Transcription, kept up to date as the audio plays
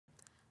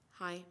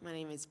Hi, my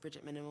name is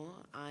Bridget Minamore.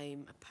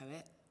 I'm a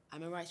poet.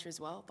 I'm a writer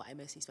as well, but I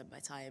mostly spend my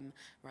time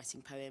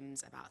writing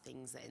poems about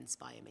things that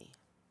inspire me.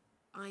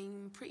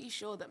 I'm pretty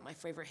sure that my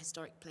favourite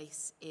historic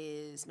place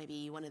is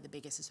maybe one of the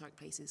biggest historic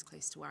places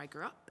close to where I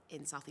grew up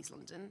in southeast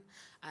London.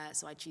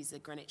 So I choose the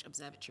Greenwich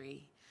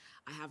Observatory.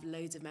 I have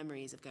loads of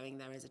memories of going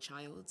there as a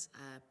child.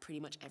 Pretty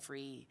much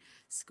every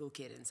school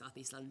kid in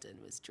southeast London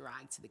was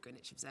dragged to the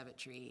Greenwich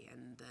Observatory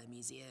and the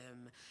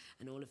museum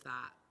and all of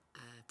that.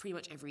 Pretty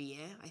much every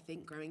year, I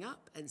think, growing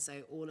up. And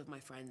so all of my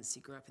friends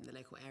who grew up in the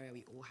local area,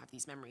 we all have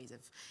these memories of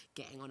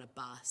getting on a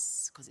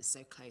bus because it's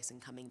so close and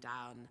coming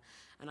down.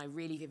 And I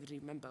really vividly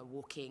remember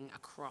walking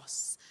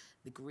across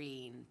the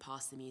green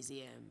past the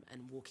museum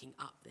and walking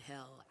up the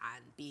hill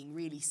and being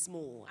really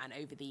small. And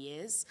over the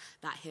years,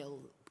 that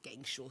hill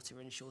getting shorter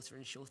and shorter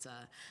and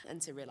shorter.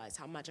 And to realise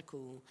how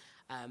magical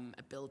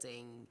a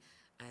building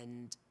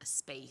and a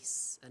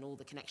space and all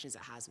the connections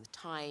it has with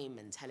time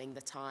and telling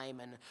the time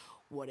and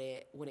what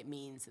it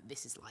means that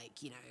this is like,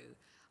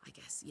 I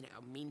guess,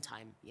 a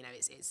meantime.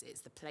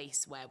 It's the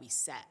place where we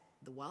set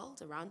the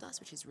world around us,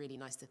 which is really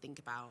nice to think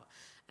about.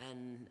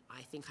 And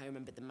I think I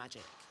remembered the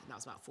magic, and that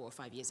was about 4 or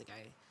 5 years ago.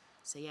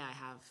 So yeah, I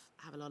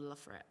have a lot of love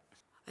for it.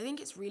 I think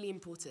it's really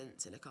important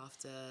to look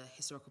after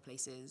historical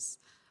places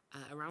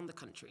around the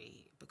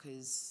country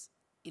because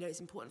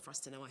it's important for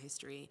us to know our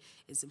history.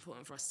 It's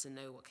important for us to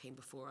know what came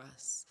before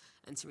us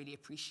and to really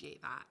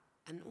appreciate that.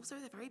 And also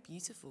they're very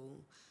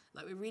beautiful.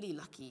 Like, we're really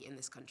lucky in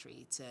this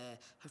country to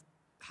have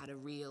had a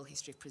real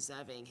history of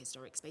preserving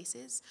historic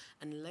spaces,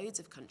 and loads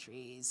of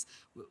countries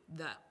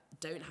that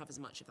don't have as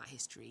much of that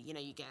history.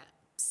 You get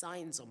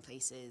signs on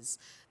places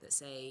that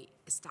say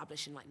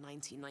established in like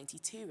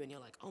 1992 and you're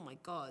like, oh my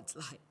God,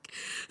 like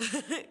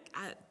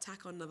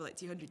tack on another like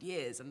 200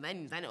 years and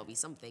then it'll be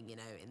something,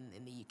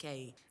 in the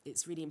UK.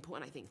 It's really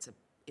important, I think, to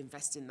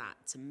invest in that,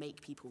 to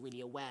make people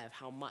really aware of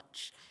how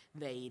much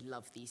they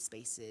love these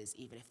spaces,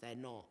 even if they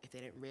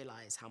don't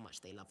realise how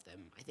much they love them.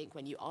 I think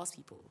when you ask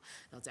people,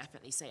 they'll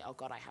definitely say, oh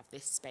God, I have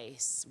this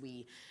space,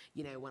 we,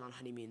 went on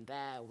honeymoon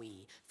there,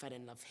 we fell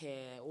in love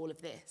here, all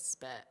of this.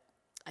 But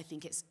I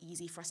think it's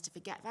easy for us to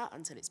forget that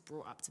until it's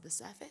brought up to the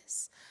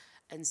surface.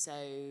 And so,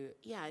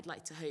 yeah, I'd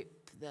like to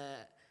hope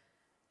that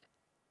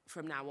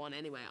from now on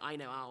anyway, I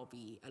know I'll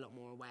be a lot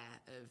more aware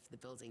of the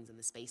buildings and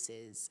the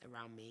spaces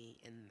around me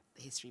and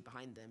the history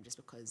behind them, just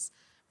because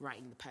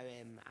writing the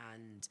poem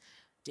and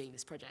doing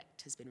this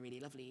project has been really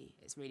lovely.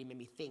 It's really made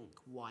me think,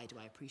 why do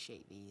I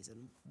appreciate these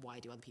and why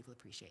do other people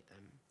appreciate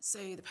them? So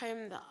the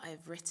poem that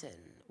I've written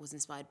was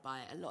inspired by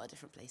a lot of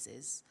different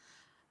places.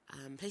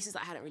 Places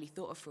that I hadn't really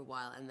thought of for a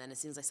while, and then as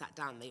soon as I sat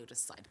down, they all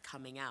just started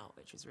coming out,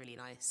 which was really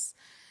nice.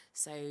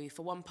 So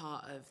for one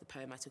part of the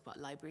poem, I talk about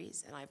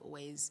libraries, and I've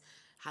always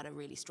had a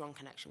really strong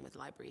connection with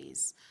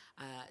libraries.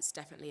 It's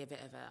definitely a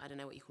bit of I don't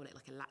know what you call it,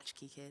 like a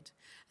latchkey kid.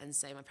 And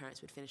so my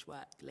parents would finish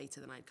work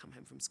later than I'd come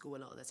home from school a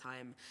lot of the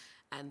time.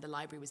 And the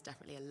library was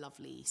definitely a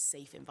lovely,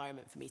 safe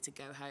environment for me to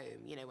go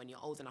home. When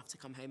you're old enough to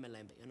come home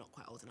alone, but you're not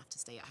quite old enough to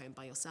stay at home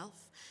by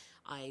yourself.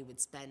 I would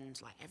spend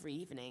like every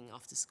evening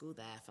after school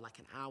there for like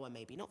an hour,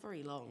 maybe, not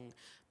very long,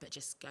 but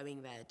just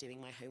going there,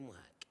 doing my homework.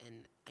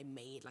 And I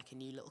made like a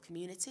new little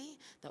community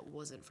that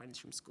wasn't friends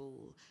from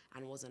school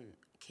and wasn't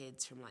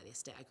kids from like the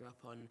estate I grew up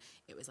on.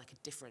 It was like a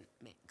different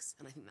mix,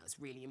 and I think that was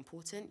really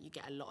important. You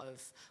get a lot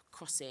of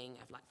crossing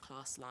of like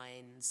class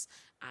lines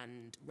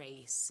and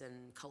race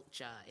and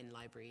culture in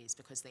libraries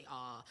because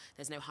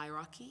there's no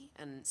hierarchy,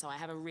 and so I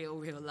have a real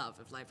love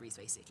of libraries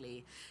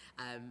basically.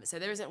 So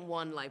there isn't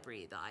one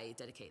library that I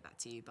dedicate that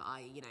to, but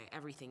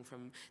everything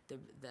from the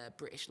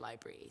British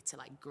Library to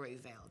like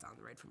Grove Vale down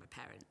the road from my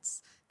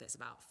parents, that's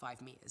about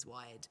 5 meters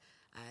wide.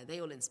 They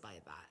all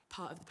inspired that.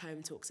 Part of the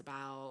poem talks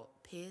about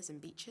piers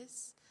and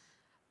beaches.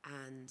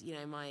 And,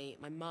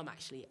 my mum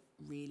actually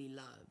really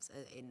loves,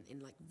 in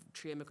like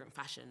true immigrant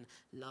fashion,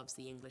 loves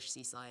the English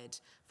seaside,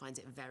 finds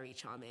it very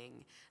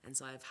charming. And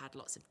so I've had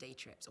lots of day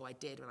trips, or I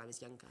did when I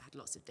was younger, I had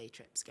lots of day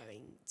trips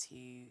going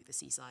to the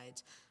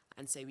seaside.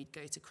 And so we'd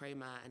go to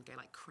Cromer and go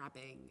like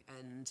crabbing.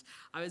 And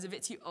I was a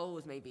bit too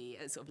old maybe,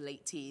 at sort of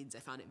late teens. I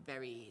found it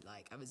very,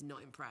 I was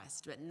not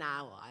impressed. But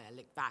now I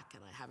look back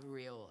and I have a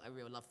real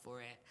love for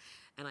it.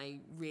 And I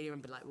really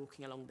remember like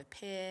walking along the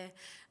pier,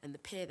 and the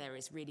pier there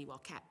is really well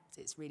kept.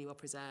 It's really well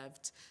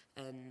preserved,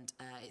 and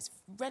it's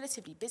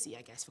relatively busy,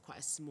 I guess, for quite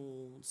a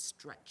small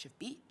stretch of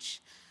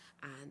beach.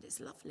 And it's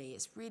lovely,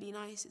 it's really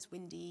nice, it's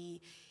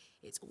windy,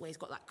 it's always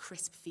got that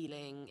crisp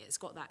feeling, it's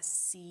got that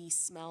sea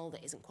smell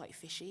that isn't quite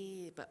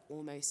fishy, but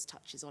almost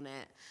touches on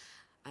it.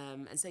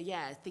 And so,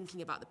 yeah,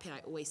 thinking about the pier,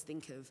 I always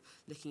think of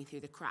looking through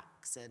the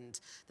cracks, and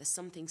there's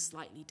something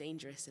slightly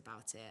dangerous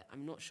about it.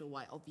 I'm not sure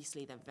why.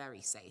 Obviously, they're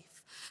very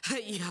safe.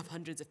 You have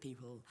hundreds of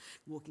people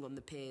walking on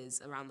the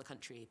piers around the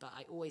country, but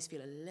I always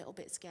feel a little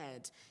bit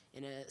scared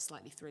in a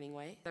slightly thrilling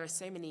way. There are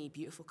so many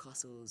beautiful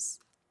castles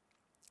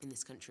in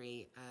this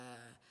country.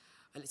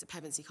 I looked at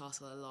Pevensey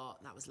Castle a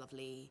lot, that was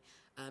lovely.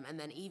 And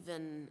then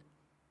even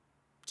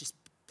just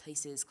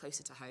places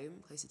closer to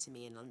home, closer to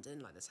me in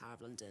London, like the Tower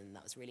of London,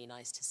 that was really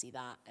nice to see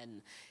that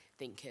and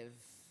think of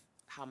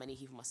how many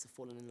people must have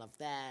fallen in love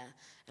there,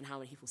 and how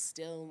many people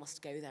still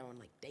must go there on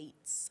like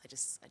dates.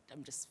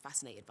 I'm just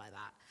fascinated by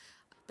that.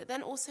 But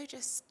then also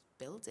just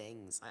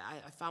buildings.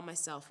 I found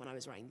myself, when I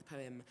was writing the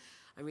poem,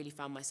 I really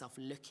found myself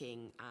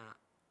looking at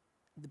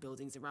the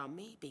buildings around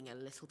me, being a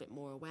little bit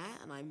more aware,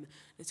 and I'm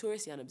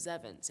notoriously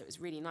unobservant, so it was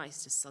really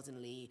nice to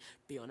suddenly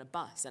be on a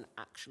bus and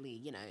actually,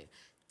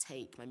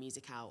 take my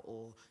music out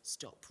or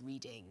stop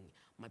reading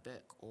my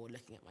book or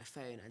looking at my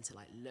phone and to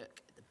like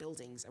look at the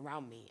buildings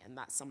around me. And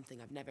that's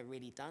something I've never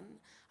really done.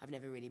 I've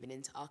never really been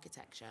into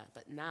architecture,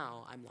 but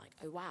now I'm like,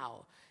 oh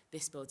wow,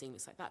 this building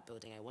looks like that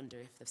building. I wonder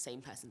if the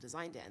same person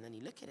designed it. And then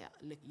you look at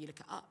it, you look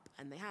it up,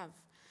 and they have.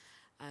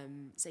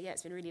 So yeah,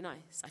 it's been really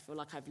nice. I feel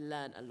like I've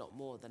learned a lot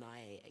more than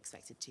I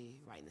expected to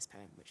writing this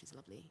poem, which is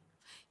lovely.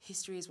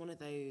 History is one of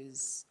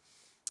those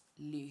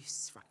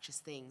loose, fractious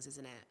things,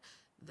 isn't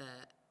it?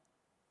 That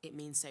it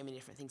means so many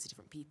different things to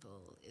different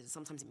people.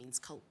 Sometimes it means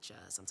culture,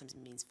 sometimes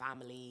it means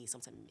family,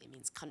 sometimes it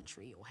means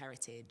country or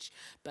heritage.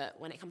 But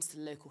when it comes to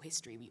local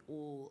history, we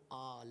all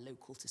are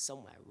local to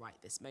somewhere right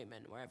this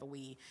moment. Wherever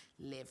we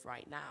live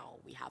right now,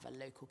 we have a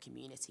local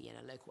community and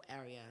a local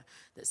area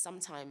that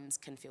sometimes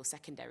can feel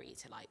secondary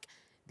to like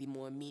the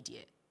more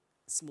immediate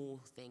small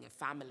thing of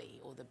family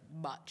or the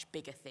much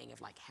bigger thing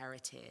of like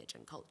heritage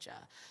and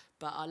culture.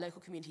 But our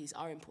local communities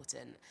are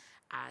important,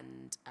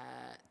 and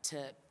to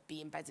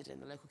be embedded in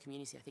the local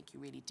community, I think you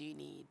really do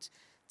need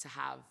to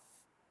have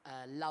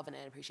love and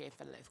an appreciation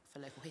for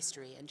local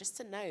history, and just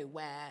to know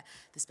where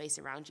the space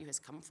around you has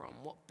come from,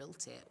 what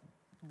built it,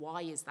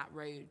 why is that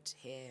road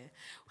here,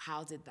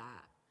 how did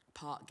that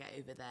park get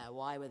over there,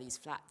 why were these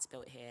flats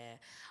built here.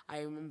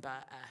 I remember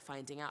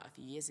finding out a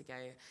few years ago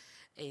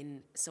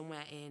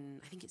somewhere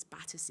in, I think it's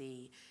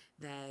Battersea,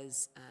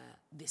 there's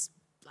this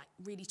like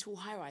really tall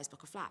high-rise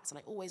block of flats, and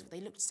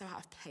they looked so out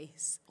of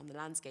place on the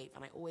landscape,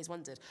 and I always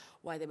wondered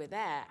why they were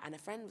there. And a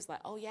friend was like,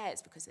 oh yeah,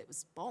 it's because it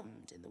was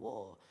bombed in the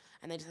war,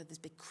 and they just had this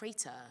big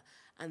crater,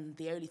 and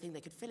the only thing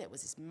they could fill it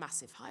was this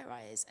massive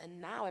high-rise. And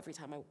now every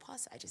time I walk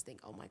past it, I just think,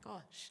 oh my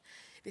gosh,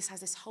 this has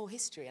this whole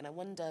history. And I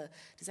wonder,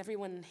 does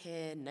everyone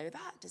here know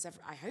that?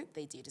 I hope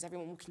they do. Does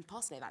everyone walking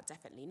past know that?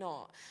 Definitely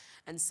not.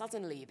 And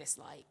suddenly this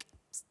like,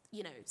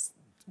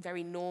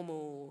 very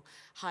normal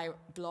high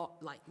block,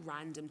 like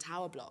random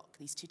tower block,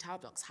 these two tower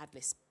blocks had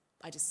this,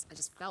 I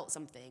just felt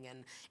something,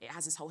 and it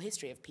has this whole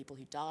history of people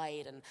who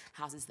died and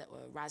houses that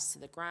were razed to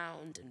the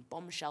ground and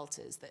bomb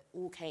shelters that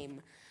all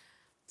came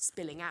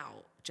spilling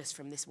out just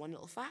from this one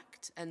little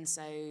fact. And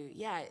so,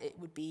 yeah, it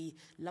would be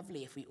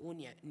lovely if we all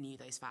knew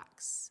those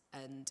facts.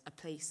 And a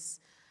place,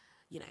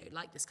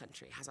 like this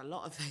country has a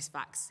lot of those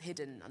facts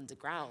hidden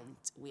underground.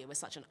 We're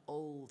such an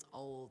old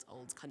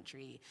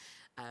country,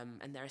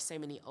 and there are so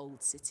many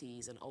old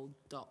cities and old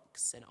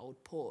docks and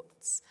old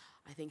ports.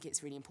 I think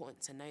it's really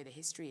important to know the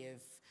history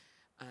of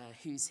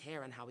who's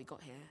here and how we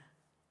got here.